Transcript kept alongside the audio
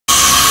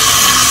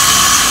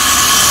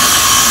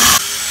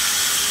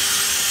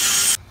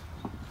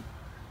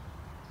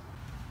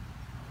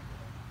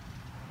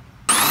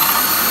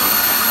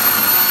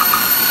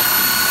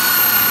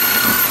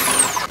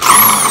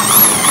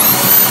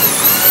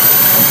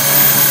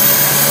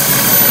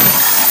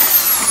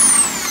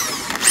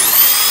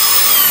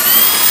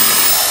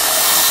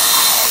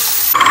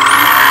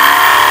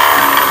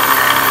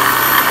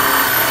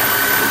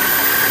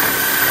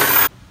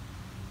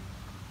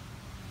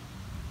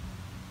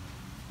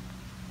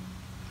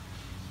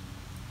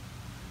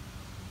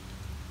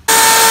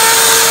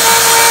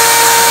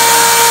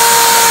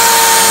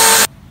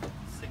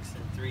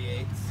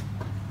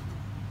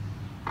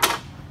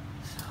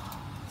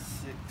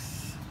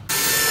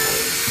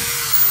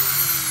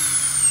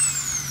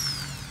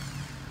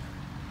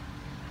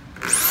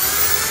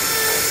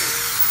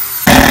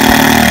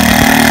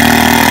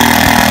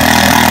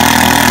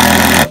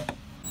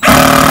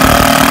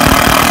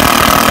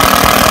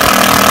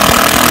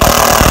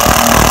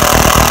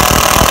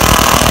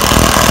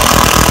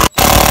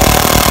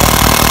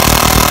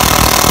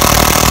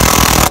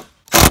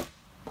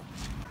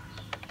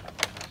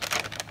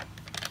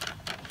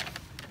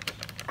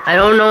I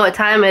don't know what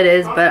time it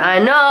is, but I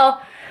know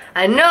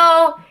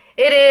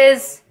it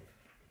is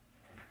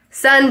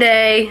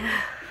Sunday.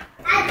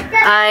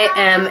 I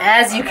am,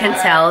 as you can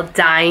tell,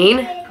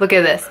 dying. Look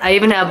at this. I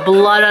even have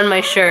blood on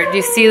my shirt. Do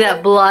you see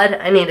that blood?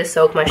 I need to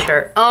soak my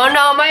shirt. Oh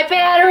no, my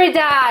battery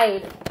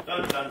died.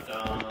 Dun, dun,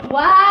 dun.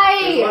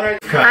 Why?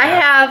 I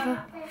have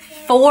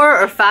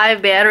 4 or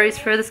 5 batteries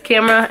for this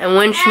camera, and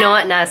wouldn't you know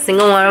it, not a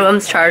single one of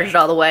them's charged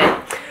all the way.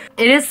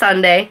 It is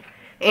Sunday,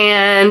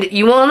 and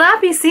you will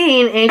not be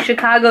seeing a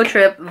Chicago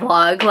trip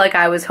vlog like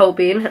I was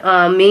hoping.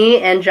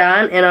 Me and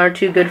John and our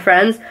 2 good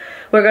friends,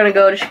 we're going to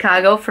go to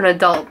Chicago for an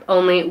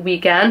adult-only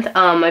weekend.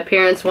 My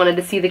parents wanted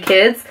to see the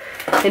kids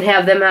and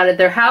have them out at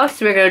their house,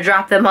 so we're going to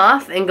drop them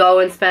off and go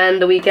and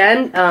spend the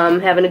weekend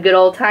having a good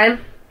old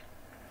time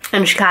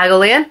in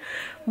Chicagoland.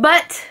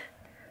 But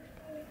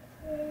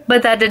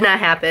that did not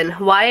happen.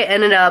 Wyatt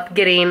ended up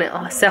getting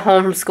sent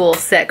home from school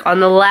sick on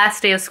the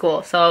last day of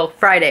school. So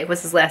Friday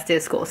was his last day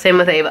of school. Same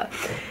with Ava.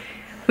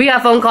 We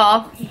got a phone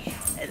call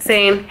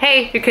saying,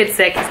 hey, your kid's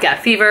sick. He's got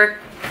fever.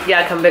 You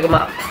gotta come pick him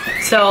up.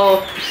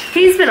 So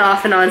he's been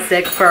off and on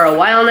sick for a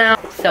while now.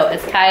 So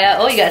is Kaya.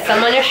 Oh, you got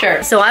some on your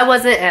shirt. So I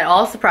wasn't at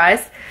all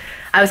surprised.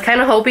 I was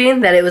kind of hoping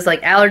that it was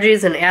like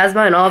allergies and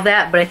asthma and all of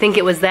that, but I think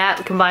it was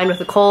that combined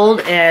with a cold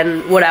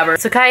and whatever.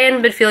 So Kaya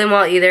hadn't been feeling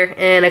well either,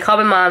 and I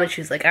called my mom and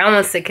she was like, I don't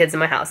want sick kids in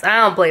my house.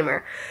 I don't blame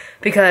her,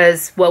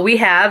 because what we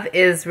have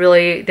is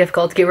really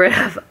difficult to get rid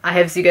of.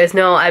 As you guys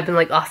know, I've been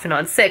like off and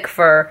on sick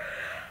for,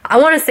 I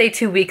want to say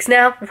 2 weeks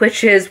now,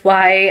 which is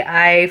why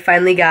I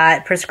finally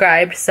got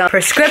prescribed some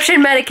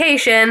prescription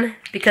medication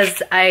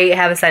because I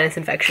have a sinus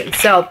infection.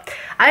 So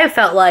I have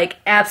felt like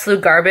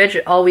absolute garbage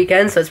all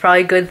weekend, so it's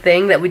probably a good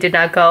thing that we did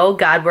not go.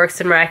 God works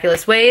in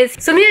miraculous ways.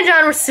 So me and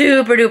John were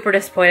super duper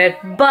disappointed,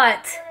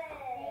 but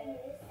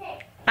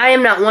I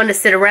am not one to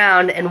sit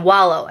around and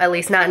wallow, at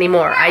least not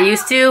anymore. I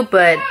used to,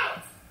 but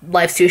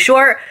life's too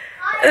short.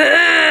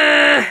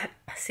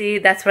 See,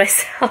 that's what I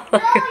sound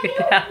like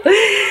right now.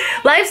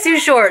 Life's too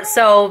short,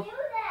 so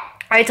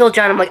I told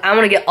John, I'm like, I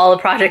want to get all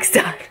the projects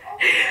done.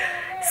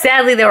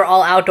 Sadly, they were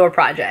all outdoor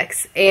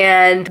projects,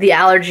 and the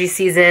allergy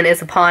season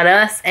is upon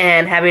us,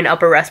 and having an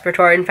upper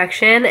respiratory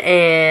infection,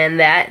 and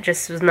that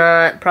just was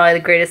not probably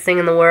the greatest thing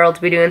in the world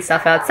to be doing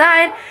stuff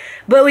outside,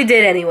 but we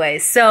did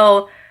anyways.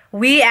 So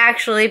we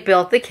actually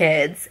built the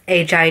kids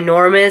a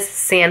ginormous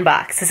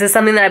sandbox. This is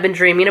something that I've been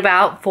dreaming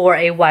about for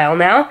a while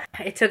now.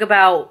 It took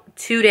about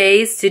 2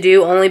 days to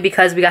do, only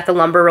because we got the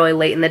lumber really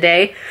late in the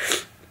day.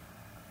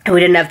 And we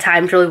didn't have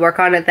time to really work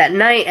on it that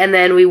night. And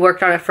then we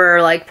worked on it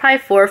for like probably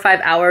 4 or 5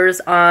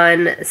 hours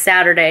on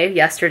Saturday,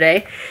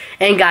 yesterday,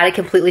 and got it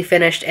completely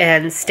finished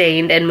and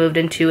stained and moved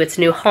into its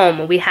new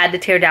home. We had to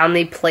tear down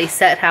the play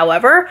set,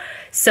 however,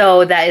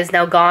 so that is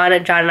now gone.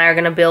 John and I are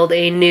going to build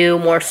a new,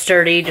 more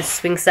sturdy, just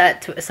swing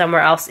set to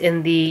somewhere else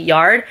in the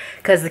yard,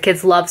 because the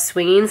kids love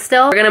swinging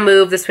still. We're going to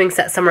move the swing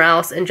set somewhere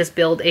else and just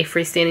build a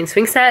freestanding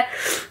swing set.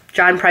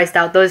 John priced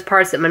out those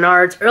parts at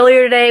Menards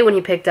earlier today when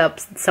he picked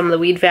up some of the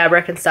weed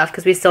fabric and stuff,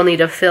 because we still need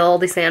to fill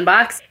the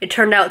sandbox. It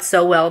turned out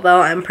so well,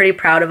 though. I'm pretty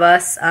proud of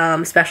us,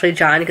 especially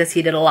John, because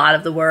he did a lot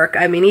of the work.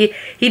 I mean,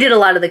 he did a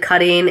lot of the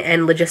cutting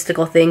and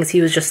logistical things. He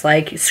was just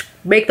like,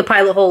 make the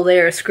pilot hole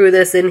there, screw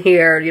this in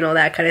here, you know,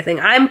 that kind of thing.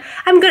 I'm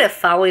good at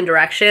following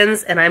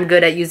directions, and I'm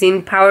good at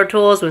using power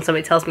tools when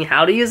somebody tells me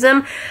how to use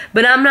them,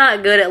 but I'm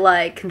not good at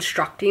like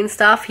constructing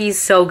stuff. He's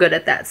so good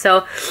at that.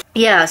 So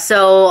yeah,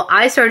 so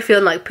I started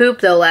feeling like poop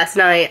though last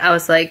night. I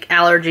was like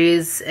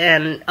allergies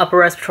and upper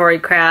respiratory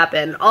crap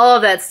and all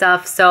of that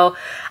stuff. So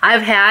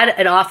I've had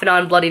an off and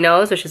on bloody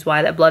nose, which is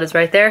why that blood is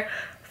right there,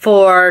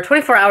 for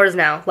 24 hours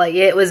now. Like,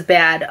 it was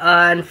bad.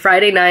 On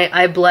Friday night,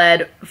 I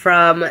bled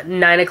from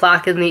 9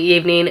 o'clock in the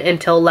evening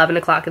until 11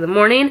 o'clock in the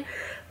morning,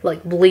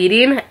 like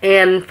bleeding,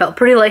 and felt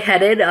pretty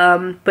lightheaded.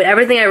 But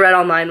everything I read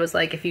online was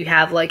like, if you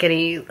have like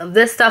any of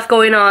this stuff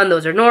going on,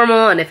 those are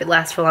normal, and if it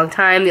lasts for a long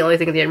time, the only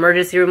thing the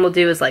emergency room will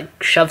do is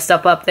like shove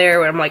stuff up there,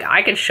 where I'm like,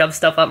 I can shove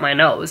stuff up my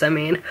nose. I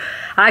mean,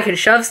 I can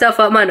shove stuff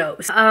up my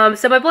nose.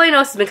 So my bloody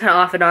nose has been kind of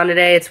off and on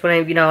today. It's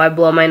when I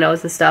blow my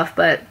nose and stuff,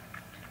 but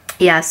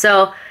yeah,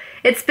 so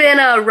it's been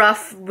a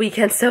rough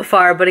weekend so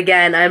far, but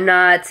again,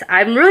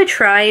 I'm really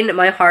trying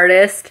my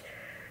hardest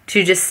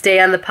to just stay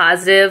on the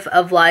positive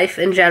of life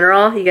in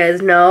general. You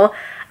guys know,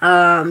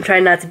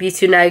 trying not to be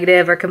too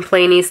negative or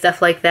complaining,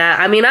 stuff like that.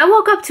 I mean, I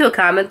woke up to a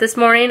comment this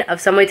morning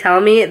of somebody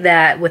telling me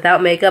that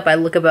without makeup, I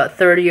look about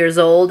 30 years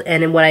old,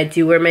 and when I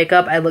do wear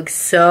makeup, I look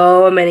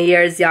so many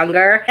years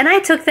younger. And I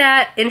took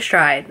that in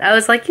stride. I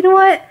was like, you know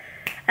what?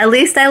 At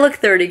least I look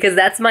 30, because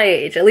that's my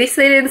age. At least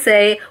they didn't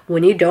say,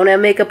 when you don't have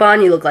makeup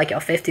on, you look like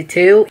you're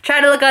 52. Try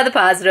to look at the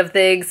positive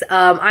things.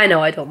 I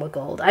know I don't look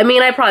old. I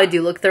mean, I probably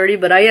do look 30,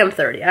 but I am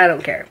 30. I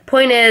don't care.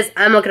 Point is,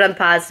 I'm looking on the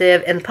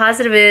positive, and the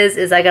positive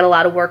is I got a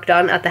lot of work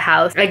done at the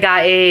house. I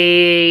got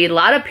a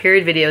lot of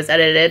period videos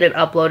edited and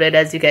uploaded,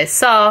 as you guys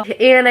saw,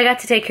 and I got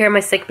to take care of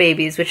my sick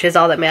babies, which is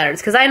all that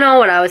matters. Because I know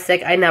when I was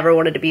sick, I never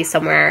wanted to be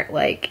somewhere,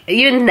 like,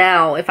 even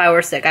now, if I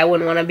were sick, I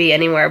wouldn't want to be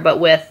anywhere but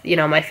with,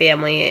 my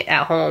family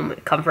at home,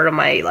 comfortable comfort of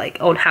my like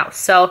own house.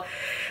 So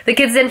the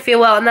kids didn't feel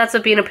well, and that's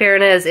what being a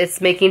parent is.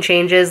 It's making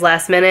changes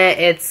last minute.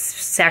 It's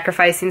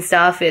sacrificing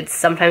stuff. It's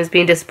sometimes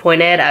being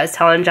disappointed. I was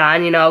telling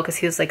John, you know, because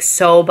he was like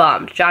so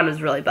bummed. John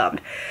was really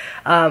bummed.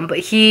 But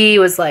he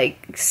was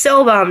like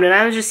so bummed,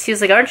 and he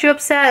was like, aren't you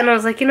upset? And I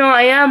was like, you know,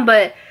 I am,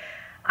 but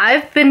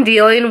I've been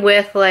dealing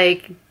with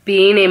like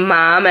being a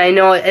mom. I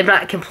know I'm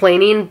not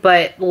complaining,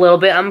 but a little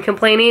bit I'm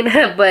complaining,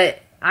 but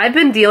I've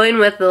been dealing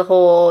with the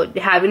whole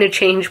having to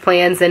change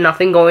plans and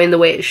nothing going the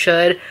way it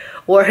should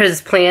or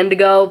has planned to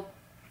go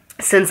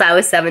since I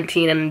was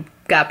 17 and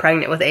got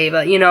pregnant with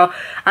Ava. You know,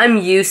 I'm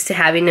used to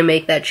having to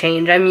make that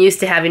change. I'm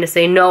used to having to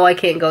say, no, I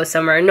can't go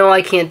somewhere. No,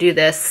 I can't do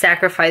this.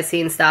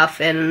 Sacrificing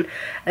stuff and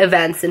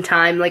events and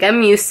time. Like,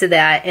 I'm used to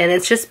that. And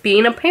it's just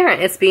being a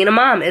parent. It's being a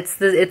mom. It's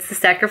the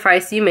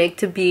sacrifice you make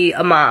to be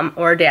a mom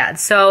or a dad.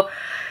 So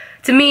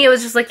to me, it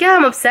was just like, yeah,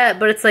 I'm upset,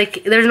 but it's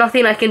like, there's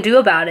nothing I can do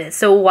about it.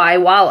 So why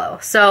wallow?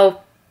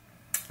 So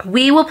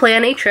we will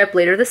plan a trip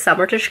later this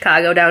summer to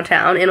Chicago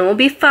downtown, and it will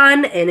be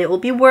fun, and it will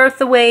be worth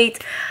the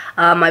wait.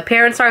 My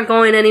parents aren't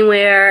going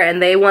anywhere,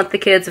 and they want the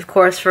kids, of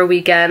course, for a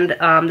weekend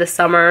this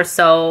summer,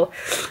 so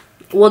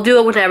we'll do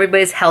it when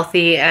everybody's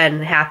healthy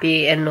and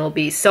happy, and it'll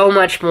be so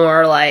much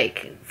more,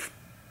 like,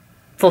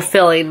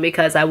 fulfilling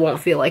because I won't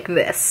feel like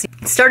this.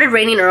 It started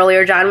raining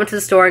earlier. John went to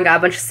the store and got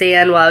a bunch of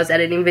sand while I was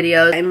editing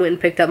videos, and went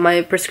and picked up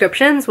my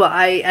prescriptions while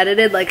I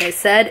edited, like I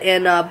said,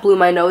 and blew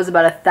my nose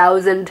about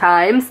 1,000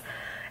 times.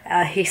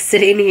 He's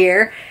sitting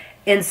here.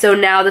 And so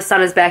now the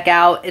sun is back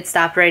out. It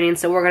stopped raining,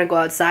 so we're going to go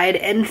outside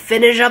and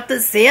finish up the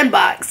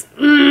sandbox.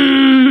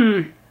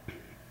 Don't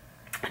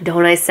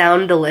I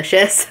sound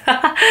delicious?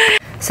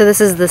 So this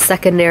is the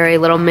secondary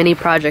little mini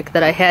project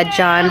that I had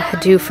John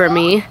do for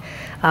me.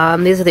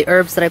 These are the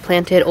herbs that I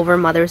planted over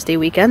Mother's Day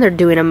weekend. They're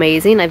doing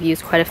amazing. I've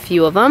used quite a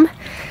few of them.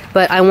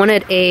 But I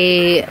wanted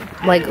a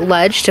like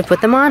ledge to put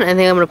them on. I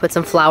think I'm going to put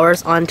some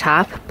flowers on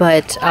top.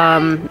 But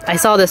I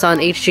saw this on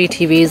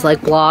HGTV's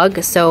like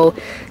blog. So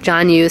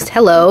John used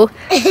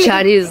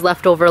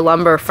leftover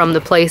lumber from the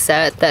place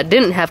that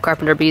didn't have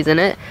carpenter bees in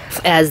it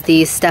as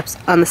the steps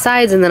on the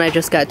sides. And then I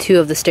just got 2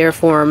 of the stair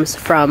forms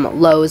from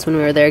Lowe's when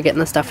we were there getting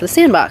the stuff for the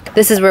sandbox.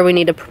 This is where we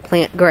need to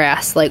plant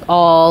grass. Like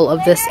all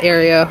of this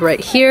area right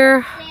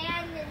here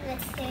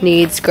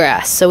needs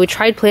grass. So we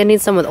tried planting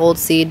some with old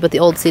seed, but the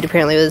old seed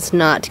apparently was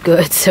not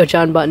good, so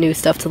John bought new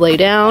stuff to lay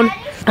down.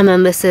 And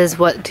then this is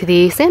what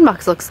the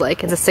sandbox looks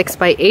like. It's a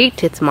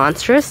 6x8. It's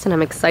monstrous, and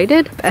I'm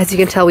excited. As you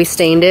can tell, we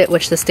stained it,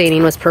 which the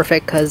staining was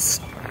perfect because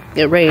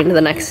it rained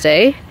the next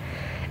day.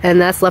 And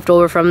that's left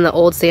over from the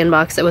old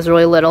sandbox that was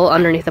really little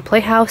underneath the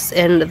playhouse,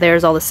 and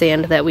there's all the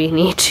sand that we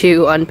need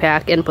to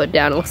unpack and put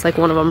down. It looks like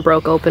one of them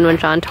broke open when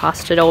John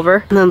tossed it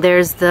over. And then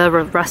there's the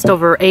rest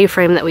over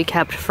A-frame that we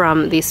kept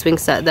from the swing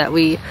set that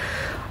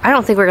I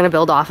don't think we're going to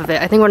build off of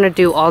it. I think we're going to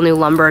do all new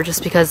lumber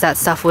just because that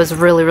stuff was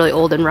really, really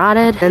old and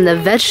rotted. And the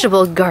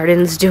vegetable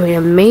garden's doing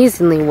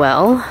amazingly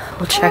well.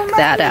 We'll check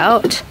that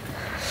out.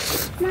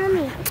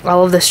 Mommy.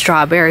 All of the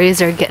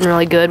strawberries are getting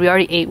really good. We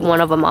already ate one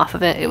of them off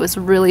of it. It was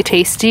really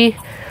tasty.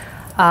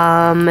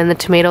 And the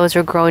tomatoes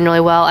are growing really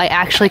well. I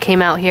actually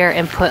came out here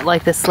and put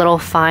like this little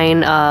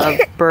fine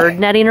bird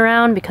netting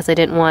around because I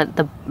didn't want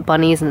the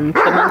bunnies and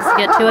chipmunks to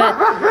get to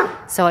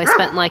it. So I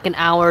spent like an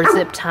hour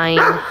zip tying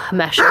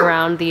mesh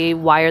around the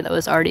wire that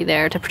was already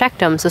there to protect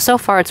them. So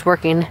far it's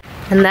working.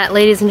 And that,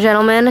 ladies and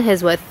gentlemen,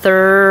 is what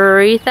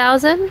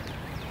 3,000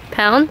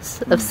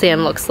 pounds of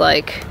sand looks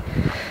like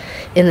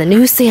in the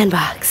new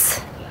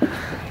sandbox.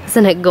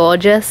 Isn't it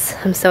gorgeous?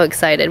 I'm so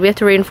excited. We have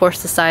to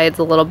reinforce the sides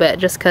a little bit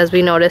just because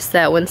we noticed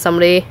that when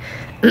somebody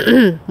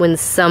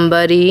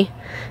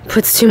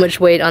puts too much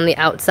weight on the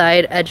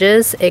outside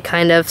edges, it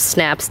kind of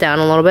snaps down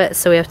a little bit.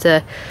 So we have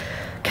to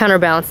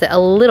counterbalance it a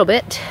little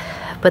bit.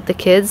 But the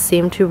kids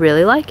seem to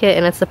really like it,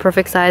 and it's the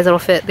perfect size. It'll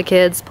fit the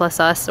kids plus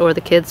us, or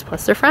the kids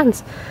plus their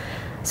friends.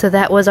 So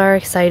that was our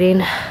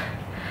exciting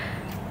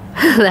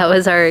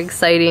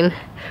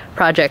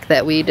project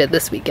that we did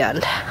this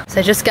weekend. So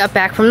I just got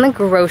back from the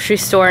grocery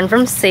store and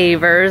from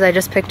Savers. I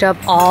just picked up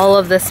all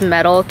of this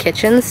metal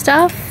kitchen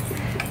stuff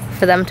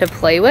for them to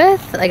play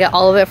with. I got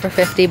all of it for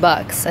 50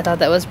 bucks. I thought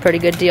that was a pretty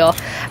good deal.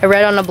 I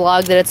read on a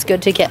blog that it's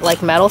good to get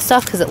like metal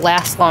stuff because it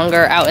lasts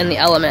longer out in the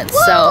elements.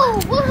 So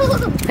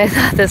I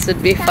thought this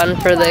would be fun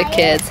for the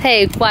kids.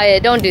 Hey,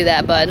 quiet, don't do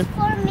that, bud.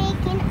 For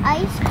making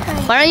ice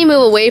cream. Why don't you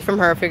move away from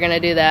her if you're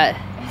gonna do that?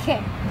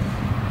 Okay.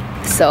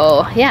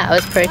 So yeah, I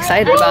was pretty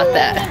excited about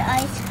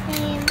that.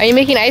 Are you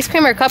making ice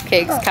cream or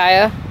cupcakes,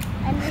 Kaya?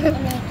 I'm making.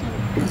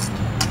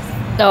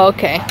 Oh,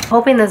 okay.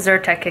 Hoping the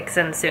Zyrtec kicks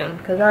in soon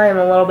because I am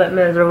a little bit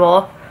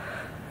miserable.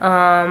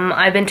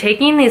 I've been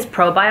taking these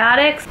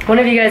probiotics. One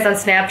of you guys on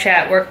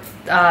Snapchat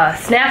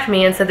snapped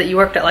me and said that you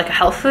worked at like a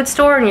health food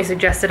store and you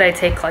suggested I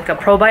take like a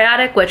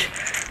probiotic, which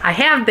I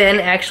have been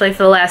actually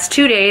for the last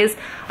 2 days.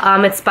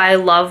 It's by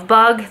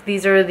Lovebug.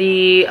 These are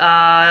the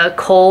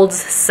Colds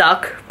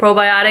Suck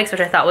probiotics,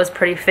 which I thought was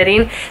pretty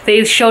fitting.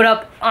 They showed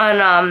up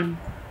on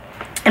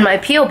in my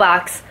P.O.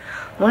 box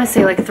want to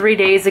say like 3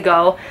 days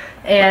ago,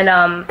 and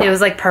it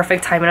was like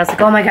perfect timing. I was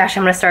like, oh my gosh,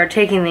 I'm gonna start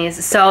taking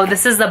these. So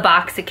this is the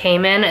box it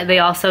came in. They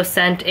also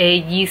sent a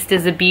Yeast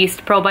is a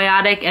Beast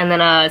probiotic, and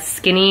then a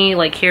skinny,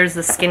 like here's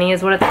the skinny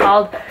is what it's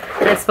called,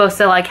 and it's supposed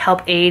to like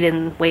help aid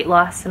in weight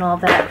loss and all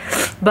of that.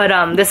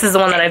 But this is the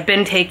one that I've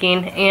been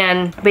taking,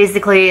 and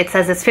basically it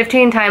says it's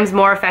 15 times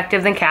more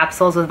effective than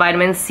capsules with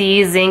vitamin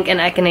C, zinc, and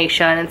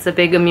echinacea, and it's a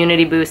big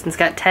immunity boost, and it's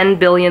got 10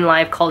 billion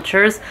live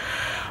cultures.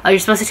 You're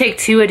supposed to take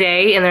 2 a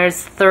day, and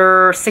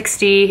there's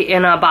 60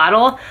 in a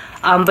bottle.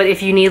 But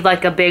if you need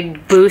like a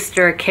big boost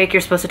or a kick,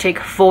 you're supposed to take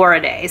 4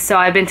 a day. So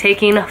I've been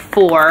taking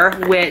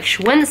 4, which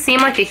wouldn't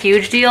seem like a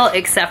huge deal,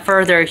 except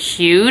for they're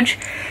huge.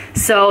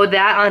 So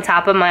that on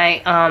top of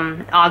my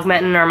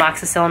augmentin or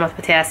amoxicillin with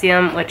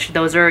potassium, which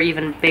those are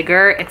even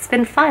bigger, it's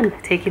been fun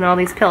taking all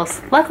these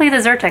pills. Luckily the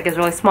Zyrtec is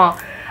really small.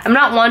 I'm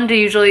not one to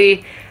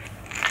usually,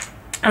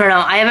 I don't know,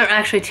 I haven't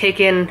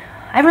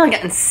really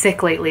gotten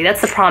sick lately.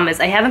 That's the problem,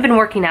 is I haven't been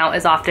working out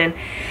as often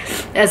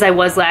as I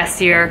was last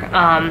year.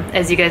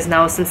 As you guys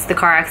know, since the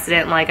car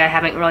accident, like I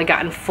haven't really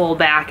gotten full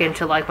back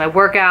into like my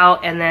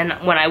workout. And then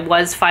when I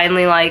was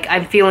finally like,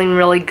 I'm feeling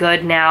really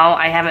good now.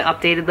 I haven't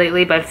updated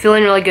lately, but I'm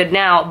feeling really good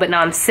now, but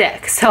now I'm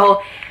sick.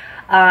 So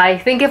I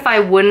think if I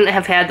wouldn't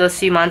have had those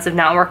few months of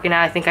not working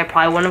out, I think I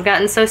probably wouldn't have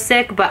gotten so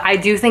sick. But I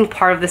do think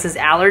part of this is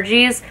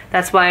allergies.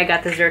 That's why I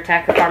got the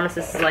Zyrtec. The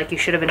pharmacist is like, you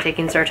should have been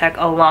taking Zyrtec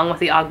along with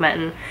the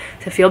augmentin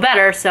to feel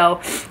better.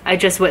 So I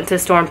just went to the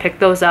store and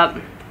picked those up.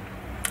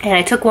 And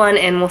I took one,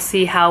 and we'll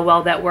see how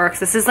well that works.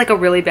 This is like a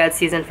really bad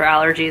season for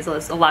allergies,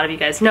 as a lot of you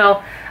guys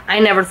know. I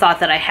never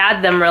thought that I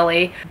had them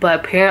really, but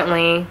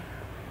apparently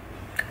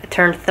I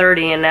turned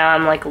 30 and now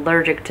I'm like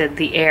allergic to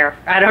the air.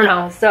 I don't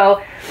know.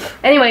 So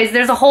anyways,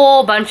 there's a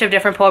whole bunch of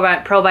different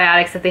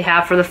probiotics that they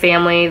have for the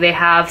family. They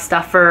have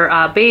stuff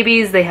for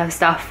babies, they have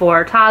stuff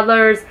for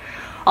toddlers,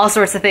 all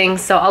sorts of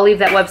things. So I'll leave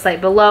that website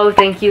below.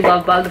 Thank you,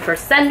 Lovebug, for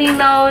sending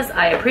those.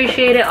 I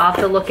appreciate it. I'll have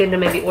to look into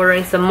maybe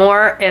ordering some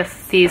more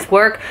if these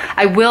work.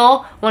 I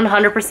will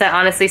 100%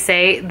 honestly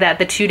say that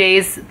the 2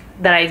 days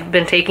that I've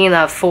been taking,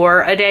 the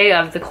 4 a day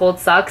of the cold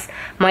sucks,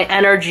 my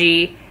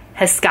energy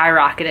has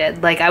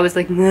skyrocketed. Like I was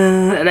like,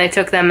 and I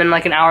took them, and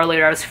like an hour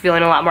later I was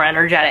feeling a lot more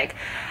energetic.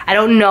 I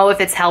don't know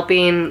if it's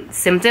helping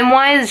symptom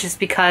wise, just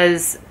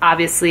because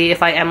obviously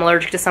if I am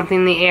allergic to something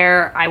in the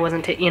air, I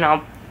wasn't, you know,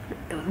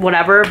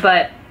 whatever,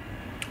 but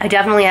I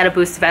definitely had a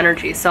boost of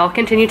energy, so I'll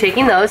continue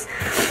taking those.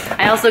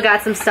 I also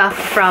got some stuff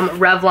from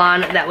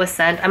Revlon that was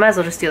sent. I might as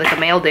well just do like a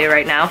mail day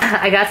right now.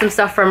 I got some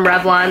stuff from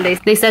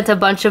Revlon. They sent a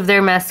bunch of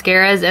their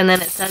mascaras, and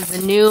then it says the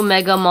new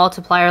Mega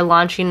Multiplier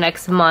launching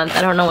next month.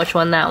 I don't know which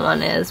one that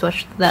one is.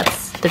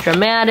 That's the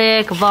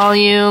Dramatic,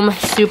 Volume,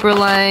 Super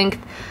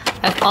Length,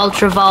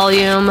 Ultra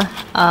Volume,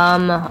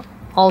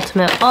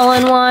 Ultimate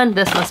All-in-One.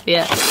 This must be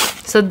it.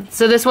 So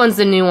this one's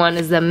the new one,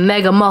 is the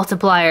Mega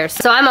Multiplier.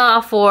 So I'm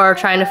all for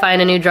trying to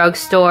find a new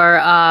drugstore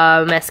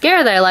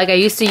mascara that I like. I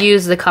used to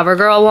use the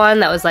CoverGirl one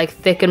that was like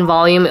thick in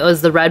volume. It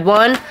was the red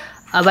one.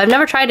 But I've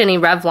never tried any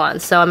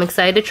Revlon, so I'm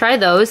excited to try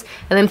those.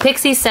 And then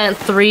Pixi sent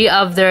 3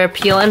 of their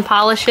peel-and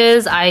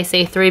polishes. I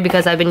say 3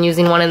 because I've been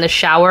using one in the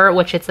shower,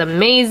 which it's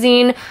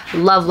amazing.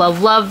 Love,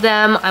 love, love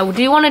them. I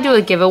do want to do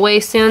a giveaway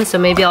soon, so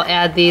maybe I'll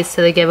add these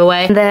to the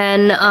giveaway. And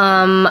then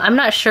I'm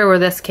not sure where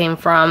this came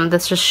from.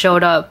 This just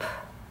showed up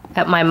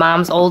at my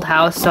mom's old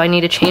house, so I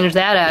need to change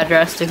that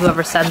address to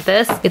whoever sent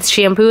this. It's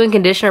shampoo and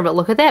conditioner, but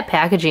look at that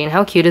packaging.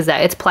 How cute is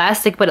that? It's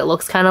plastic, but it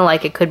looks kind of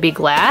like it could be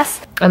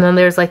glass. And then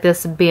there's like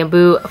this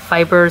bamboo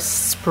fibers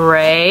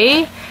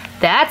spray.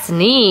 That's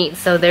neat.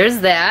 So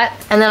there's that.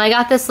 And then I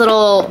got this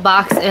little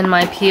box in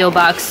my P.O.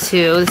 box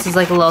too. This is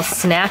like a little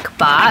snack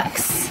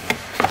box.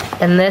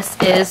 And this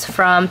is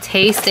from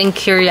Taste and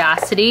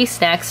Curiosity,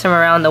 snacks from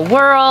around the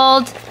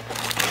world.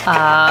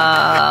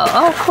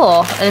 Oh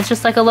cool, and it's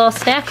just like a little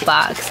snack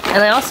box.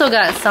 And I also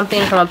got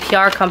something from a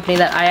PR company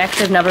that I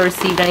actually have never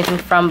received anything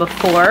from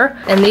before,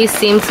 and these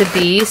seem to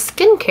be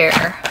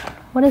skincare.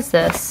 What is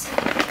this?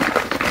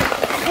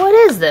 What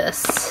is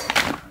this?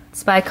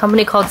 It's by a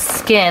company called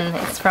Skin.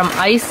 It's from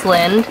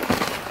Iceland,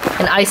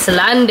 an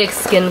Icelandic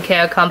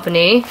skincare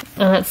company.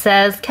 And it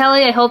says,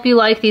 Kelly, I hope you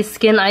like these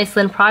Skin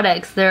Iceland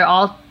products. They're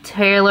all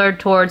tailored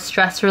towards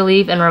stress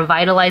relief and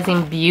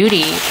revitalizing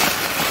beauty.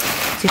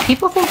 Do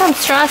people think I'm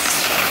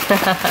stressed?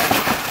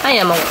 I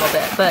am a little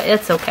bit, but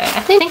it's okay.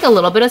 I think a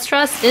little bit of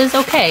stress is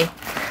okay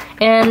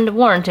and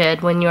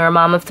warranted when you're a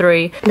mom of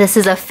 3. This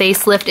is a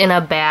facelift in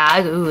a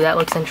bag. Ooh, that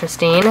looks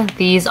interesting.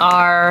 These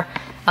are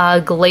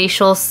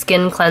glacial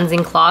skin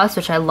cleansing cloths,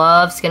 which I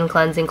love skin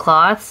cleansing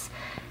cloths.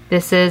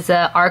 This is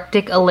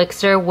Arctic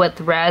Elixir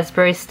with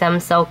raspberry stem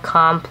cell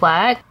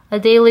complex, a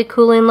daily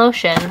cooling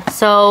lotion.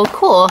 So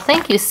cool,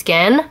 thank you,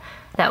 Skin.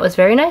 That was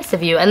very nice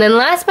of you. And then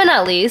last but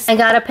not least, I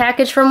got a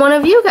package from one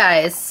of you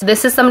guys.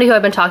 This is somebody who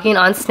I've been talking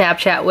on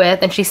Snapchat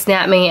with, and she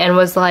snapped me and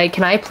was like,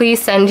 can I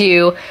please send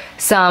you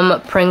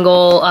some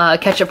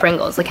ketchup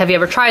Pringles? Like, have you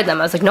ever tried them?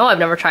 I was like, no, I've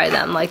never tried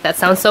them. Like, that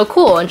sounds so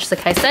cool. And she's like,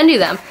 can I send you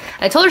them?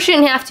 I told her she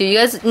didn't have to. You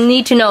guys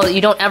need to know that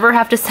you don't ever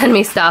have to send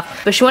me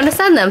stuff. But she wanted to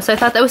send them, so I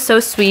thought that was so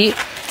sweet.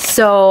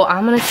 So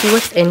I'm gonna see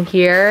what's in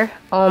here.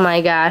 Oh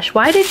my gosh,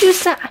 why did you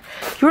send?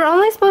 You were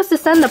only supposed to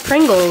send the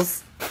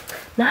Pringles,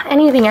 not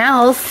anything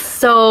else.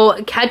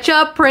 So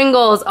ketchup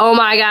Pringles. Oh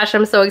my gosh,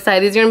 I'm so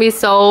excited. These are gonna be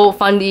so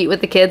fun to eat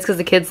with the kids because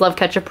the kids love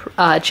ketchup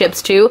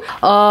chips too.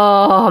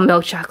 Oh,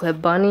 milk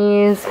chocolate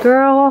bunnies.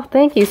 Girl,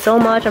 thank you so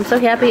much. I'm so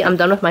happy I'm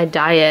done with my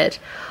diet.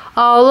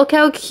 Oh, look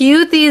how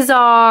cute these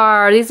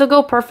are. These will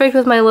go perfect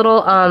with my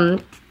little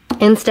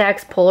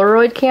Instax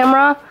Polaroid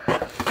camera.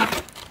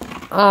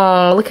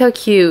 Oh, look how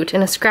cute.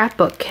 And a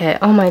scrapbook kit.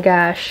 Oh my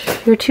gosh.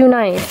 You're too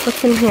nice.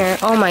 What's in here?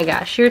 Oh my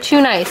gosh. You're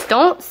too nice.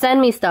 Don't send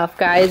me stuff,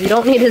 guys. You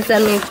don't need to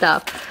send me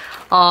stuff.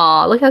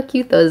 Oh, look how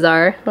cute those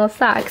are. Little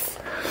socks.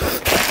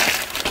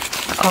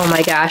 Oh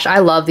my gosh. I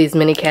love these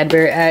mini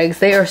Cadbury eggs.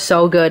 They are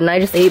so good. And I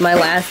just ate my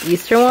last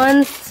Easter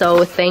ones.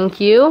 So thank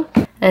you.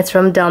 And it's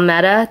from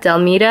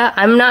Delmita.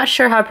 I'm not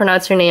sure how to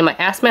pronounce her name. I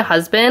asked my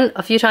husband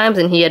a few times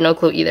and he had no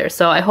clue either.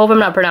 So I hope I'm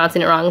not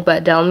pronouncing it wrong.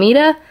 But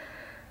Delmeta.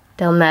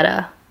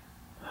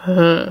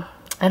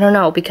 I don't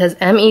know, because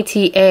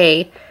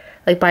M-E-T-A,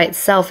 like by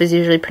itself, is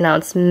usually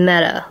pronounced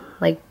meta,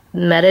 like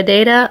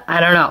metadata. I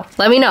don't know.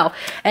 Let me know.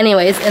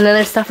 Anyways, and then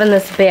there's stuff in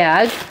this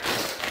bag.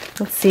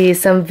 Let's see,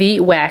 some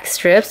Veet wax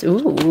strips.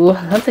 Ooh,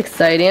 that's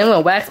exciting. I'm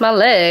gonna wax my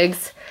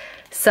legs.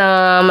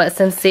 Some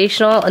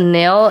Sensational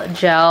nail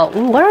gel.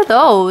 Ooh, what are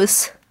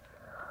those?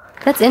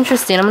 That's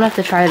interesting. I'm gonna have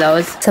to try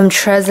those. Some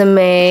Tresemme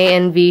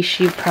and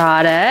Vichy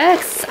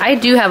products. I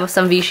do have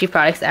some Vichy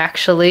products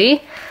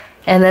actually.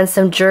 And then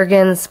some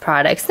Jergens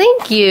products.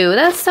 Thank you.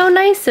 That's so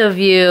nice of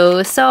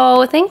you.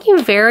 So thank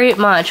you very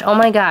much. Oh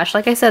my gosh.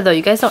 Like I said though,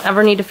 you guys don't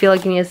ever need to feel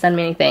like you need to send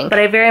me anything. But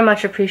I very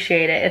much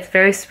appreciate it. It's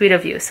very sweet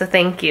of you. So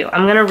thank you.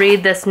 I'm gonna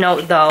read this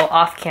note though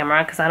off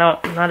camera because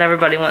not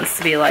everybody wants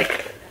to be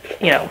like,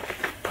 you know,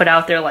 put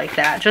out there like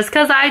that. Just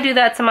because I do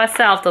that to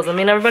myself doesn't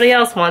mean everybody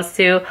else wants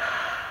to.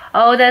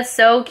 Oh, that's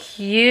so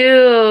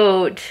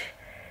cute.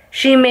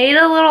 She made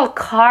a little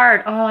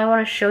card. Oh, I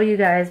want to show you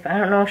guys, but I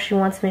don't know if she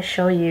wants me to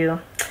show you.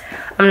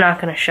 I'm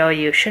not going to show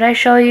you. Should I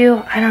show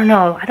you? I don't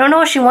know. I don't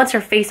know if she wants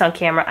her face on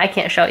camera. I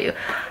can't show you.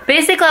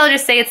 Basically, I'll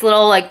just say it's a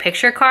little like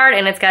picture card,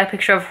 and it's got a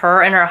picture of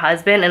her and her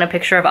husband and a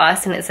picture of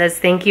us, and it says,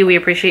 "Thank you. We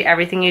appreciate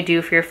everything you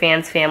do for your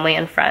fans, family,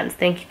 and friends."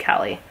 Thank you,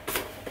 Kelly.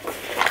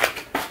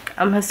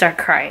 I'm going to start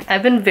crying.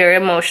 I've been very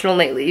emotional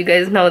lately. You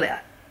guys know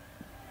that.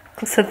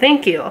 So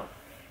thank you.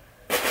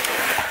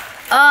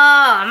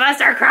 Oh, I'm gonna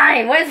start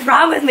crying. What is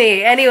wrong with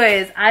me?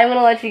 Anyways, I'm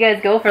gonna let you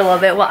guys go for a little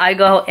bit while I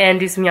go and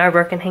do some yard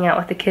work and hang out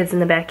with the kids in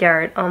the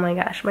backyard. Oh my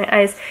gosh, my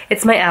eyes.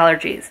 It's my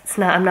allergies. It's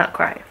not, I'm not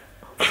crying.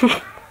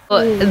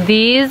 Well,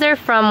 these are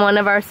from one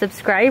of our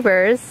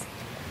subscribers.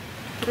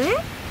 Can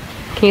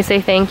you say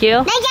thank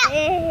you?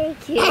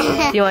 Thank you.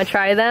 Do you want to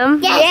try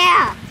them?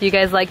 Yeah. Do you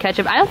guys like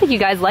ketchup? I don't think you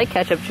guys like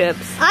ketchup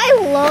chips. I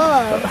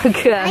love.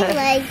 Good.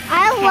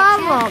 I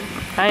love them.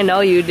 I know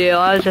you do.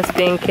 I was just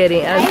being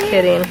kidding. I was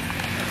kidding.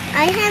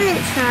 I haven't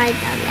tried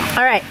them yet.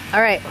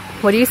 All right.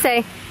 What do you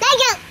say?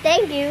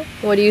 Thank you.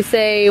 What do you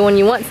say when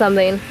you want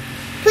something?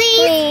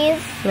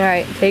 Please. All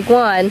right, take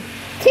one.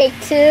 Take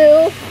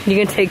two. You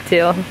can take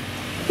two.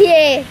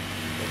 Yeah.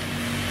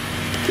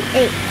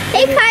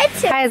 Hey, Kaya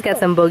too. Kaya's got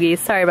some boogies.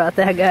 Sorry about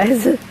that,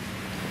 guys.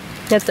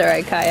 That's all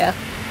right, Kaya.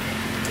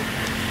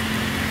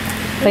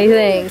 What do you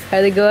think?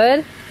 Are they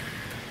good?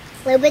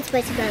 A little bit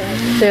spicy, but I like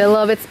them. They're a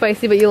little bit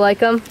spicy, but you like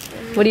them?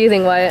 What do you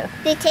think, Wyatt?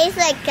 They taste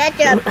like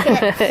ketchup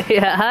chips.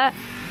 Yeah?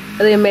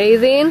 Are they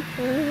amazing?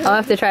 I'll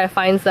have to try to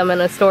find some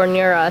in a store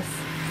near us.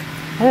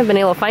 I haven't been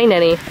able to find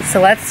any.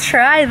 So let's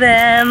try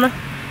them.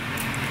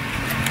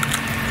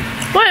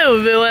 What are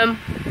you doing?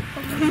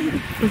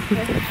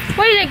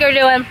 What do you think you're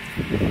doing?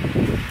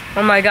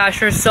 Oh my gosh,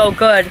 they're so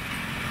good.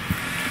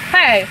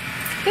 Hey,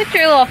 get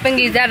your little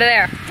fingies out of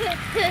there.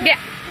 Yeah.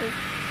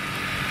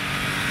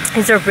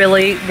 These are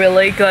really,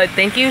 really good.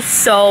 Thank you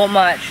so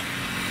much.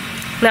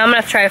 Now I'm gonna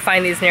have to try to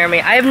find these near me.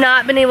 I have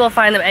not been able to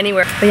find them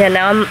anywhere. But yeah,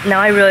 now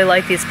I really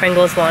like these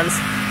Pringles ones.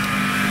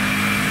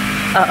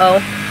 Uh-oh.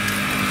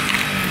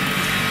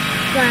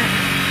 What?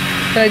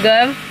 Are they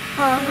good?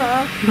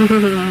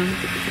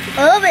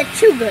 A little bit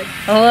too good.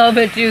 A little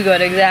bit too good,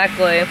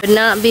 exactly. Would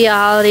not be a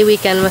holiday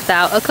weekend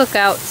without a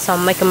cookout. So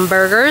I'm making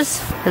burgers,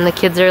 and the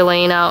kids are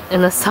laying out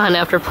in the sun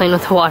after playing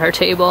with the water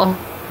table.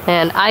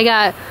 And I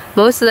got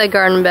most of that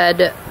garden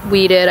bed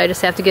weeded. I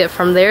just have to get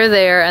from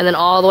there, and then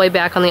all the way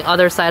back on the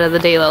other side of the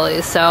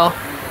daylilies. So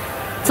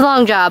it's a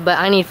long job, but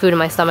I need food in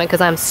my stomach because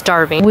I'm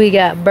starving. We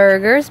got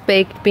burgers,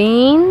 baked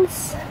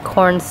beans,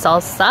 corn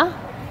salsa,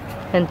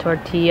 and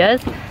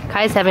tortillas.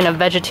 Kai's having a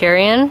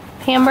vegetarian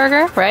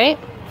hamburger, right?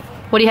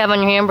 What do you have on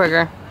your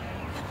hamburger?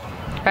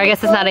 Or I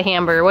guess it's not a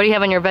hamburger. What do you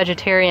have on your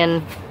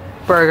vegetarian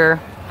burger?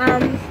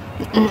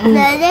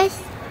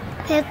 Lettuce,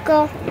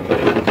 pickle,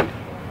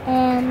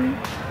 and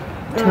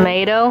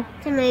tomato,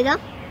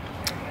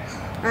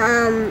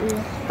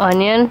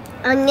 onion,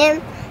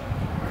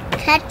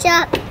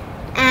 ketchup,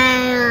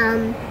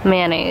 and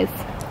mayonnaise.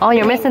 Oh,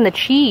 you're missing the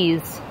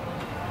cheese.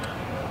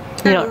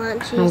 You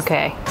don't?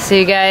 Okay. So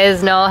you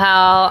guys know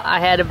how I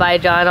had to buy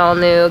John all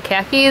new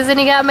khakis and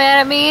he got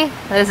mad at me?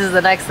 This is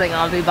the next thing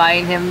I'll be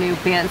buying him new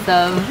pants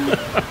of.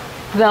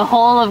 The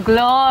whole of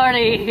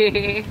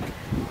glory.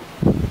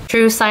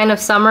 True sign of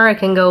summer, it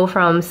can go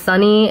from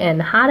sunny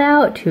and hot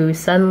out to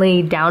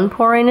suddenly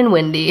downpouring and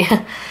windy.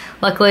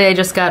 Luckily I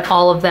just got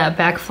all of that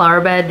back flower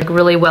bed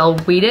really well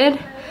weeded.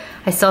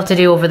 I still have to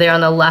do over there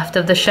on the left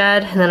of the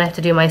shed, and then I have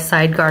to do my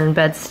side garden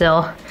bed still.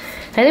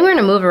 I think we're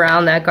gonna move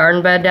around that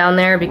garden bed down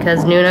there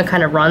because Nuna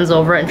kind of runs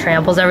over it and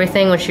tramples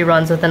everything when she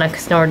runs with the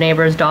next door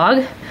neighbor's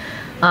dog.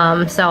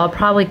 So I'll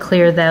probably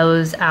clear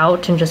those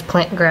out and just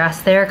plant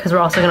grass there because we're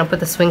also gonna put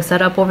the swing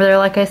set up over there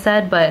like I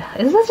said. But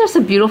isn't this just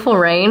a beautiful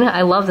rain?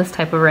 I love this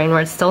type of rain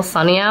where it's still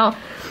sunny out,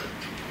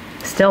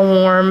 still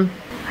warm.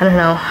 I don't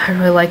know, I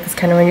really like this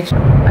kind of rain.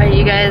 Are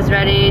you guys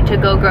ready to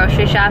go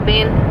grocery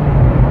shopping?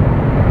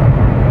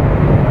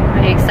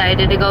 Are you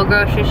excited to go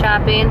grocery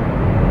shopping?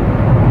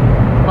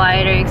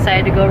 Wyatt, are you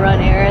excited to go run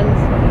errands?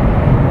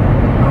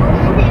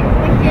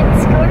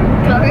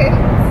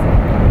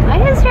 Why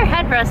is your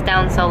headrest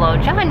down so low?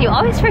 John, you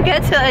always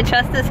forget to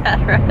adjust this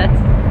headrest.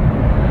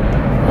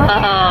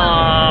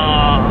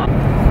 Oh.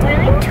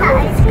 Really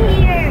ice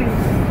cream.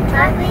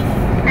 Mommy,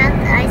 have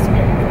the ice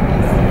cream.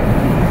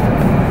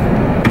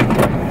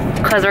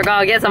 Because we're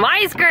gonna get some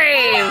ice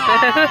cream!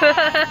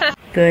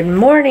 Good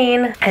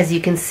morning. As you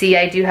can see,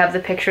 I do have the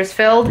pictures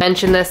filled. I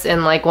mentioned this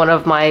in like one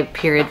of my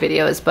period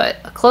videos, but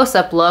a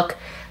close-up look.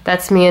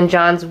 That's me and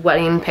John's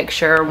wedding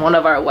picture, one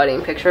of our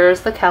wedding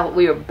pictures. Look how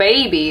we were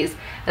babies.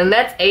 And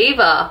that's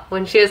Ava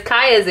when she was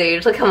Kaya's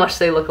age. Look how much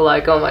they look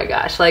alike. Oh my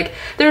gosh. Like,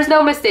 there's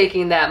no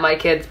mistaking that my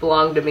kids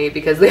belong to me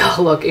because they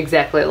all look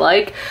exactly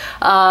alike.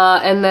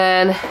 And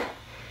then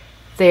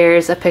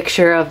there's a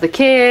picture of the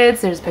kids.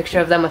 There's a picture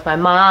of them with my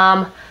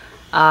mom.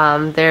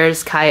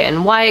 There's Kaya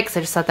and White, because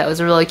I just thought that was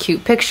a really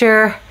cute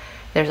picture.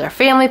 There's our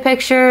family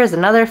pictures,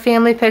 another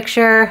family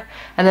picture,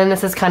 and then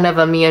this is kind of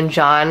a me and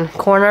John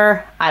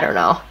corner. I don't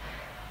know.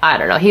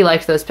 He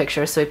liked those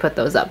pictures, so he put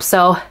those up.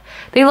 So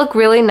they look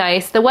really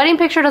nice. The wedding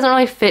picture doesn't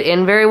really fit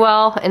in very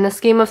well in the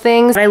scheme of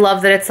things. I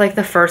love that it's like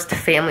the first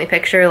family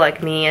picture,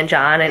 like me and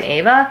John and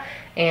Ava,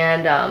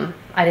 and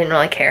I didn't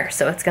really care,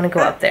 so it's gonna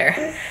go up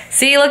there.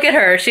 See, look at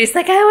her. She's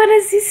like, I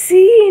wanna be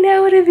seen, I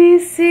wanna be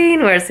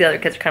seen. Whereas the other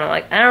kids are kind of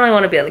like, I don't really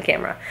wanna be on the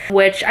camera.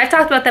 Which, I've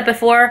talked about that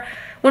before.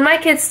 When my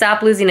kids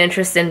stop losing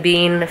interest in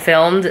being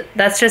filmed,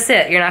 that's just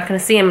it. You're not gonna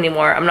see them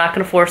anymore. I'm not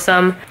gonna force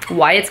them.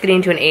 Wyatt's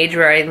getting to an age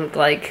where I'm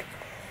like,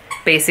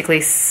 basically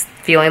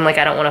feeling like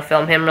I don't want to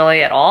film him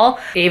really at all.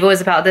 Ava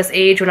was about this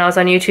age when I was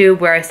on YouTube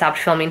where I stopped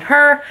filming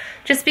her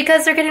just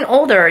because they're getting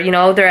older, you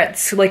know, they're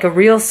at like a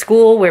real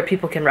school where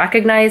people can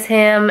recognize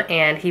him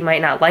and he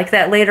might not like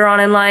that later on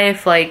in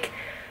life. Like,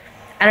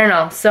 I don't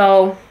know,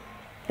 so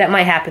that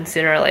might happen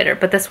sooner or later,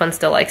 but this one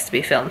still likes to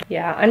be filmed.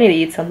 Yeah, I need to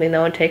eat something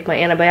though and take my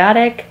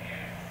antibiotic.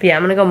 But yeah,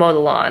 I'm gonna go mow the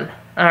lawn.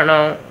 I don't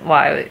know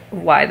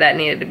why that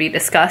needed to be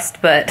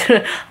discussed, but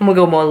I'm gonna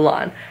go mow the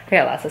lawn. I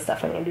got lots of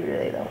stuff I need to do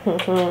today, though.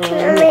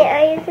 Mommy,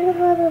 are you gonna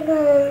mow the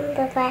lawn in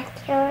the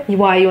backyard?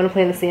 Why? You want to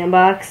play in the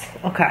sandbox?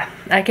 Okay,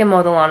 I can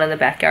mow the lawn in the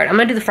backyard. I'm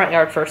gonna do the front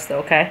yard first, though.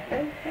 Okay.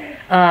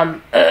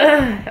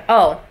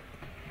 Oh,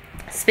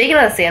 speaking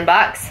of the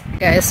sandbox,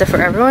 guys. So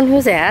for everyone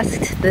who's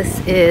asked,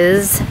 this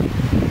is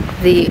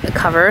the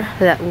cover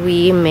that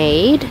we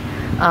made.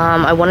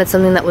 I wanted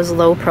something that was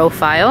low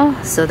profile,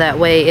 so that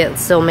way it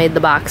still made the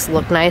box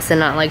look nice and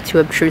not like too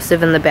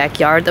obtrusive in the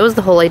backyard. That was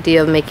the whole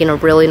idea of making a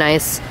really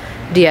nice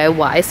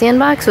DIY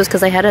sandbox, was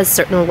because I had a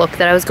certain look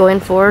that I was going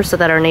for so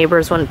that our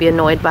neighbors wouldn't be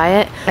annoyed by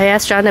it. I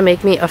asked John to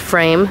make me a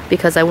frame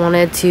because I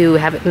wanted to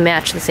have it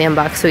match the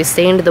sandbox, so he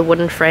stained the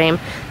wooden frame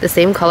the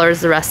same color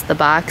as the rest of the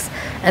box.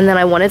 And then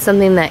I wanted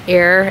something that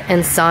air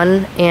and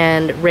sun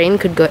and rain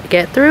could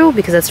get through,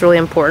 because that's really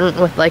important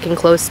with like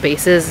enclosed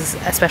spaces,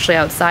 especially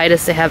outside,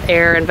 is to have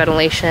air and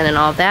ventilation and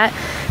all of that.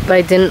 But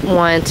I didn't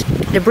want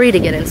debris to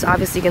get in, so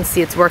obviously you can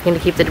see it's working to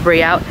keep the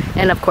debris out,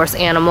 and of course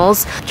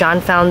animals.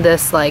 John found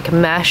this like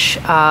mesh,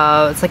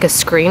 it's like a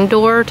screen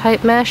door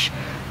type mesh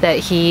that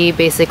he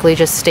basically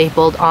just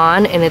stapled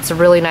on, and it's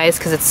really nice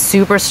because it's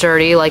super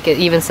sturdy. Like, it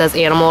even says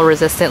animal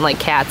resistant, like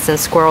cats and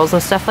squirrels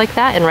and stuff like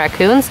that, and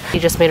raccoons. He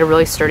just made a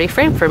really sturdy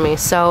frame for me.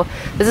 So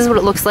this is what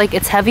it looks like.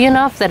 It's heavy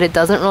enough that it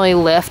doesn't really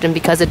lift, and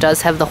because it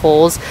does have the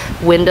holes,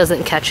 wind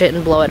doesn't catch it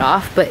and blow it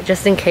off. But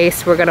just in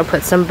case, we're gonna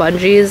put some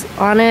bungees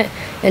on it,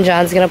 and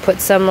John's gonna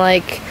put some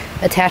like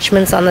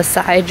attachments on the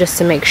side just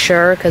to make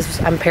sure, because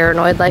I'm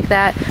paranoid like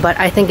that. But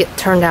I think it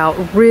turned out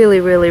really,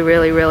 really,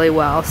 really, really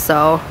well.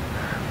 So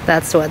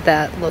that's what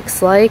that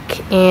looks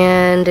like,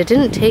 and it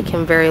didn't take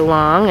him very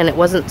long, and it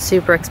wasn't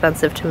super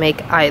expensive to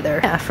make either.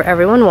 Yeah, for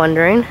everyone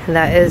wondering,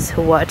 that is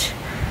what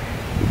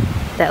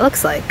that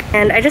looks like.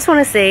 And I just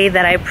want to say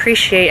that I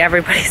appreciate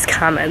everybody's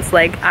comments.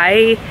 Like,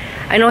 I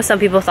know some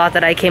people thought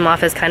that I came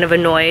off as kind of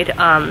annoyed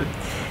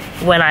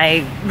when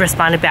I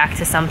responded back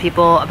to some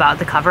people about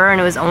the cover,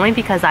 and it was only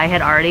because I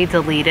had already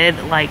deleted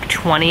like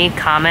 20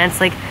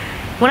 comments. Like,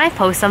 when I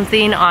post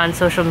something on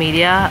social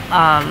media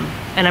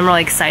and I'm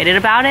really excited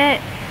about it,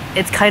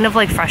 it's kind of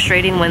like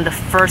frustrating when the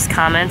first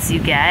comments you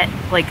get,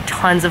 like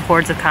tons of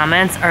hordes of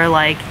comments, are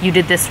like, you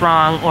did this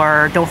wrong,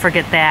 or don't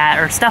forget that,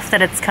 or stuff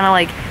that it's kind of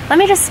like, let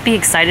me just be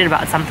excited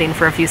about something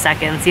for a few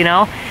seconds, you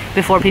know,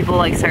 before people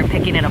like start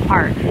picking it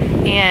apart.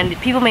 And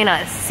people may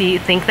not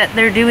think that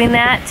they're doing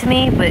that to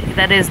me, but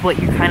that is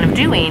what you're kind of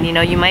doing. You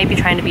know, you might be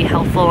trying to be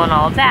helpful and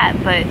all of that,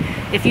 but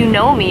if you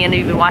know me and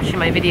you've been watching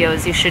my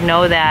videos, you should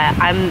know that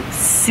I'm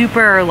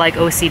super like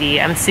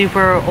OCD. I'm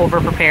super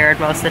over prepared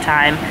most of the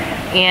time.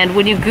 And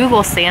when you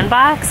Google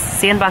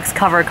sandbox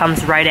cover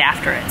comes right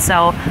after it.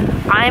 So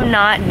I'm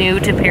not new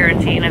to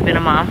parenting. I've been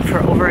a mom for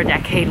over a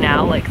decade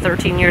now, like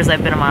 13 years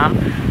I've been a mom.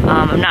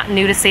 I'm not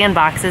new to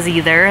sandboxes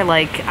either.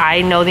 Like,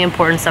 I know the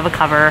importance of a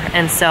cover.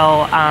 And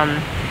so,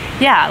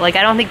 yeah, like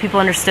I don't think people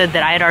understood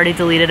that I had already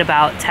deleted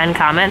about 10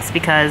 comments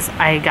because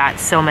I got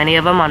so many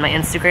of them on my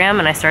Instagram,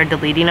 and I started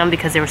deleting them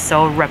because they were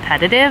so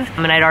repetitive.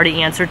 I mean, I'd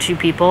already answered to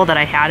people that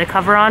I had a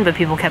cover on, but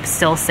people kept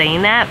still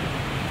saying that.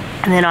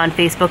 And then on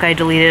Facebook, I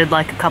deleted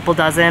like a couple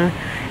dozen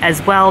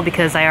as well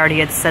because I already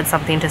had said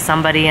something to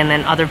somebody, and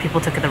then other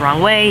people took it the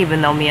wrong way,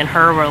 even though me and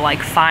her were like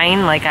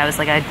fine. Like, I was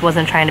like, I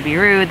wasn't trying to be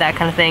rude, that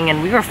kind of thing,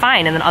 and we were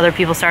fine. And then other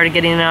people started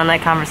getting in on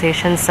that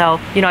conversation. So,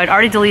 you know, I'd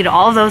already deleted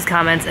all of those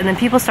comments, and then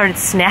people started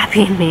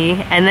snapping me,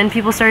 and then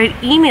people started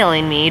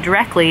emailing me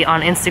directly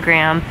on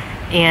Instagram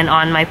and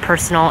on my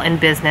personal and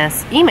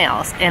business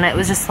emails. And it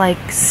was just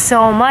like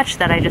so much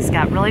that I just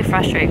got really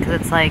frustrated,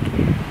 because it's like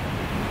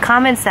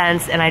common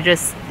sense. And I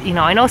just, you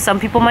know, I know some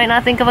people might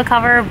not think of a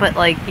cover, but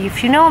like,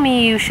 if you know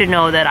me, you should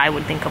know that I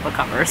would think of a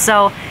cover.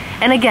 So,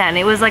 and again,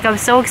 it was like, I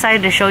was so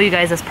excited to show you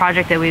guys this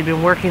project that we've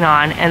been working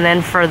on, and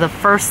then for the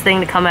first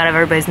thing to come out of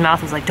everybody's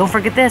mouth was like, don't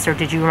forget this, or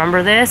did you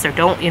remember this, or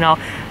don't, you know,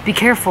 be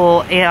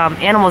careful,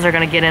 animals are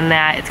gonna get in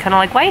that. It's kind of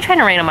like, why are you trying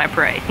to rain on my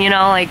parade? You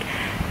know, like,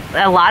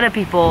 a lot of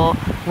people,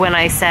 when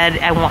I said,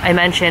 I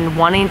mentioned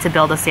wanting to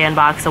build a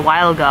sandbox a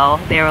while ago,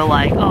 they were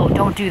like, oh,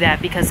 don't do that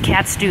because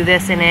cats do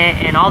this in it,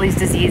 and all these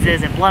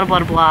diseases, and blah,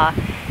 blah, blah,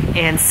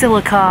 and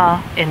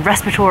silica, and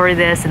respiratory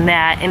this and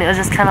that. And it was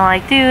just kind of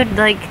like, dude,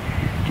 like,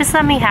 just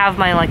let me have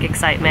my, like,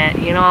 excitement,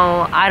 you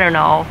know? I don't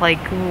know, like,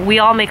 we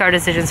all make our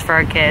decisions for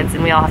our kids,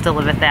 and we all have to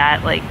live with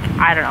that. Like,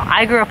 I don't know,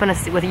 I grew up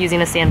with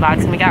using a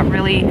sandbox, and we got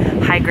really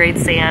high-grade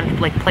sand,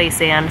 like play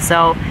sand,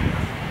 so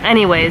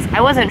anyways,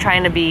 I wasn't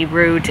trying to be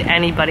rude to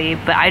anybody,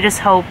 but I just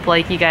hope,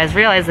 like, you guys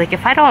realize, like,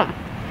 if I don't,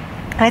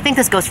 and I think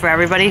this goes for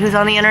everybody who's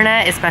on the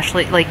internet,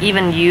 especially, like,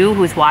 even you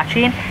who's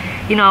watching,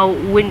 you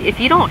know, if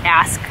you don't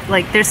ask,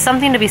 like, there's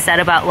something to be said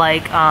about,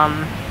 like,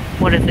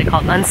 what is it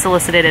called,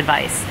 unsolicited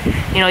advice.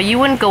 You know, you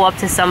wouldn't go up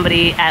to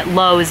somebody at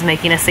Lowe's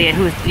making a sand,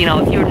 who's, you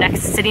know, if you were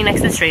sitting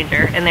next to a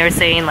stranger and they were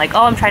saying like,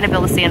 oh, I'm trying to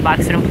build a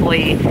sandbox for an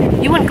employee,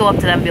 you wouldn't go up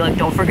to them and be like,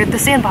 don't forget the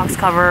sandbox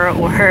cover,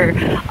 or,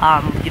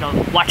 you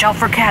know, watch out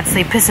for cats,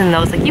 they piss in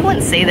those. Like, you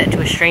wouldn't say that to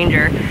a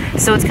stranger.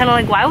 So it's kind of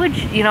like, why would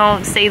you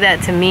know, say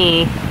that to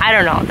me? I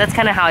don't know, that's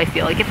kind of how I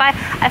feel. Like, if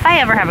I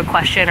ever have a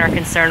question or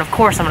concern, of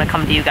course I'm gonna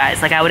come to you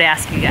guys. Like, I would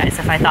ask you guys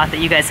if I thought that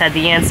you guys had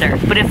the answer.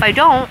 But if I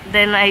don't,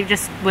 then I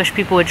just wish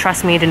people would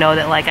trust me to know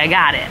that, like, I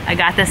got it. I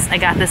got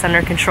this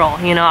under control.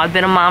 You know, I've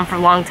been a mom for a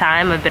long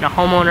time. I've been a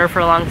homeowner for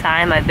a long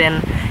time. I've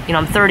been, you know,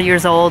 I'm 30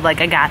 years old. Like,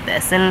 I got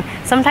this. And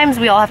sometimes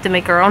we all have to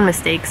make our own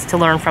mistakes to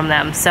learn from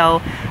them.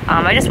 So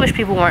I just wish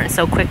people weren't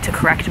so quick to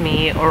correct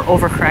me or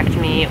overcorrect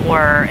me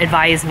or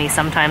advise me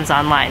sometimes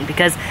online,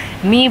 because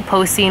me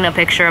posting a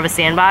picture of a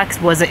sandbox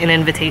wasn't an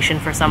invitation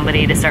for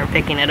somebody to start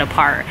picking it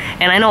apart.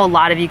 And I know a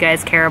lot of you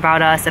guys care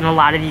about us, and a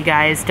lot of you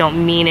guys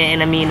don't mean it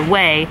in a mean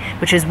way,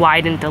 which is why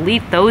I didn't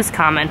delete those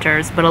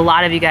commenters, but a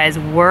lot of you guys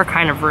were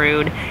kind of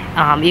rude.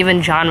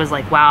 Even John was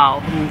like, wow,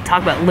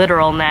 talk about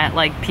literal, and that,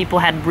 like, people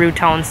had rude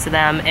tones to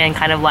them and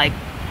kind of like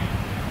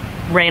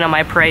rain on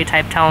my parade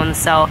type tones.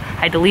 So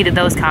I deleted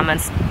those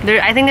comments.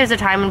 I think there's a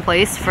time and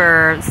place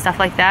for stuff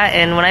like that,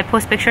 and when I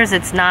post pictures,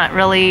 it's not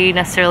really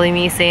necessarily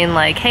me saying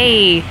like,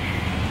 hey,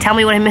 tell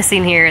me what I'm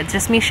missing here. It's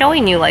just me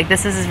showing you, like,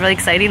 this is really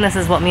exciting, this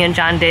is what me and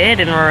John did,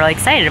 and we're really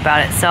excited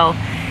about it. So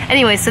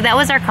anyway, so that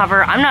was our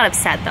cover. I'm not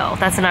upset though.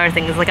 That's another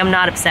thing, is like, I'm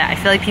not upset. I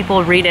feel like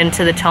people read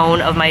into the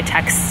tone of my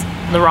texts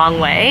the wrong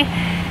way,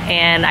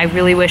 and I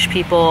really wish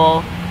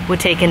people would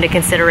take into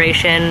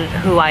consideration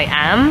who I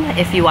am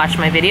if you watch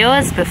my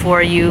videos,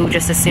 before you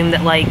just assume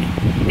that, like,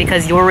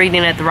 because you're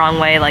reading it the wrong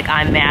way, like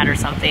I'm mad or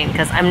something,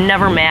 because I'm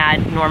never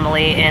mad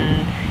normally in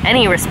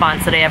any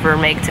response that I ever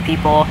make to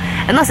people,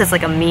 unless it's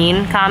like a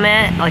mean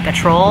comment, like a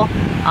troll.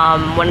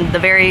 When the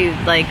very,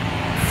 like,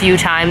 few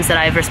times that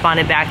I've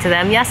responded back to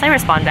them, yes, I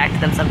respond back to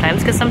them sometimes,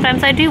 because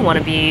sometimes I do want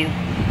to be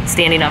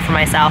standing up for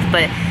myself,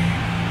 but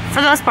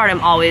for the most part,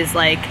 I'm always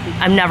like,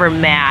 I'm never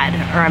mad,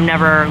 or I'm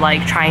never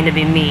like trying to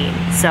be mean.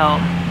 So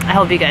I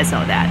hope you guys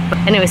know that. But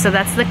anyway, so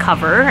that's the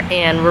cover,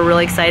 and we're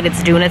really excited.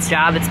 It's doing its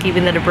job. It's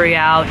keeping the debris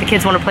out. The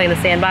kids want to play in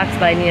the sandbox,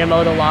 but I need to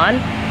mow the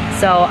lawn.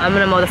 So I'm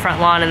gonna mow the front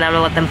lawn, and then I'm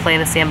gonna let them play in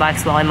the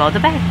sandbox while I mow the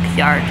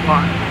backyard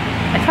lawn.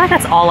 I feel like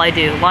that's all I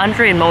do,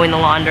 laundry and mowing the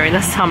lawn during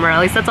the summer.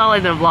 At least that's all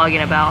I've been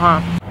vlogging about,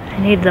 huh? I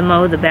need to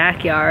mow the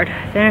backyard,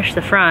 finish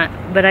the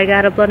front, but I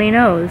got a bloody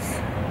nose.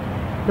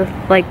 The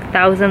like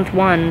 1000th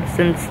one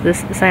since this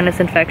sinus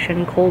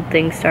infection cold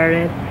thing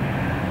started.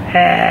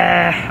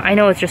 I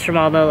know it's just from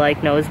all the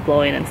like nose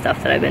blowing and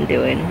stuff that I've been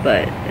doing,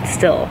 but it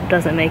still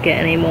doesn't make it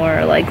any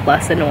more like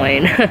less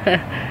annoying.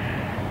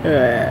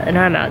 And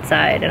I'm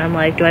outside and I'm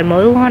like, do I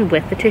mow the lawn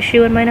with the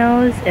tissue in my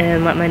nose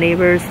and let my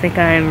neighbors think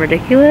I'm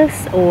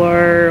ridiculous,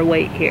 or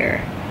wait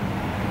here?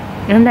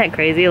 Isn't that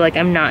crazy? Like,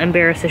 I'm not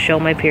embarrassed to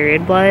show my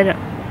period blood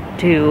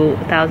to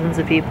thousands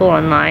of people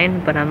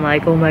online, but I'm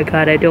like, oh my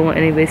god, I don't want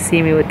anybody to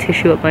see me with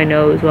tissue up my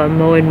nose while I'm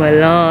mowing my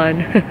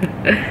lawn.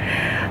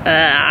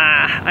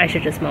 I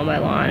should just mow my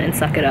lawn and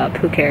suck it up.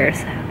 Who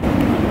cares?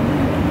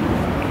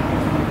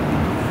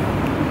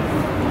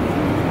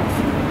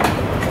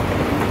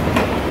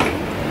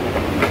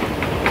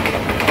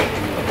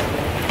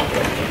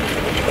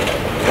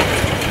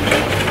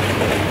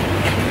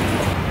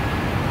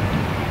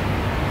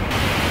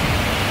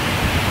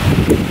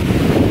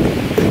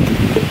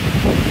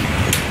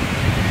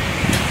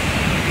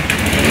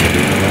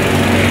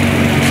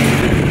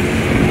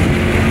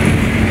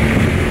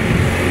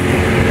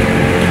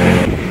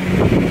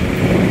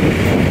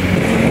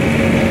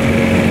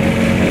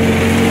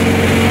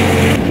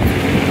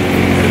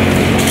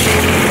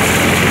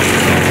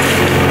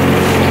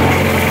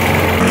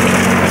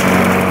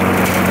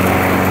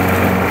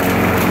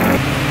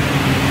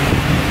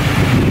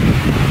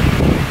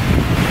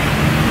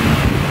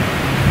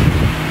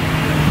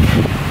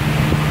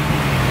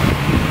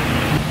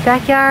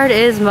 Backyard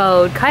is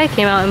mowed. Kai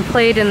came out and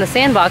played in the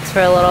sandbox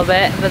for a little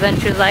bit, but then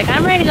she was like,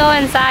 I'm ready to go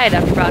inside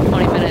after about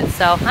 20 minutes,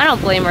 so I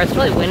don't blame her. It's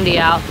really windy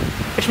out,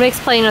 which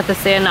makes playing with the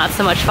sand not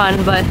so much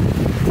fun, but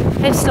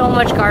I have so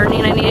much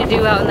gardening I need to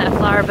do out in that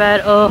flower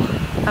bed. Oh,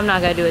 I'm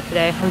not gonna do it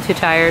today. I'm too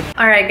tired.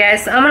 Alright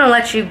guys, so I'm gonna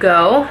let you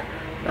go.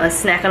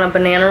 Snack on a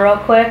banana real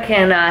quick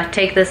and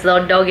take this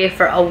little doggy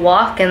for a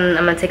walk, and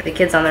I'm gonna take the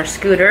kids on their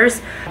scooters.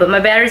 But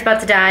my battery's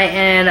about to die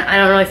and I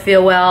don't really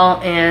feel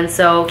well, and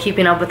so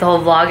keeping up with the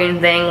whole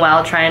vlogging thing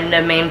while trying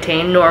to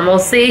maintain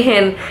normalcy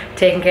and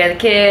taking care of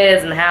the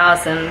kids and the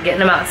house and getting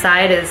them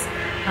outside is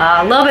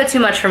a little bit too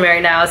much for me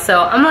right now. So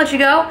I'm gonna let you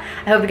go.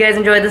 I hope you guys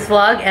enjoyed this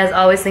vlog. As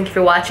always, thank you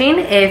for watching.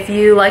 If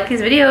you like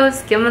these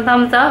videos, give them a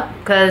thumbs up,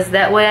 because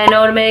that way I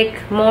know to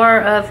make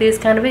more of these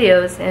kind of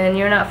videos and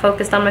you're not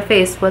focused on my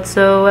face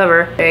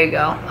whatsoever. There you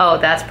go. Oh,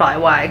 that's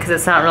probably why, because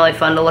it's not really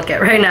fun to look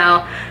at right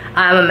now.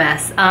 I'm a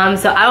mess.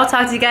 So I will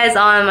talk to you guys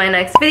on my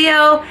next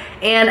video,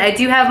 and I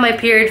do have my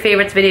period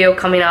favorites video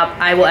coming up.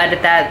 I will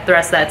edit that, the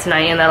rest of that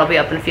tonight, and that'll be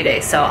up in a few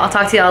days. So I'll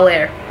talk to y'all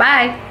later.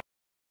 Bye!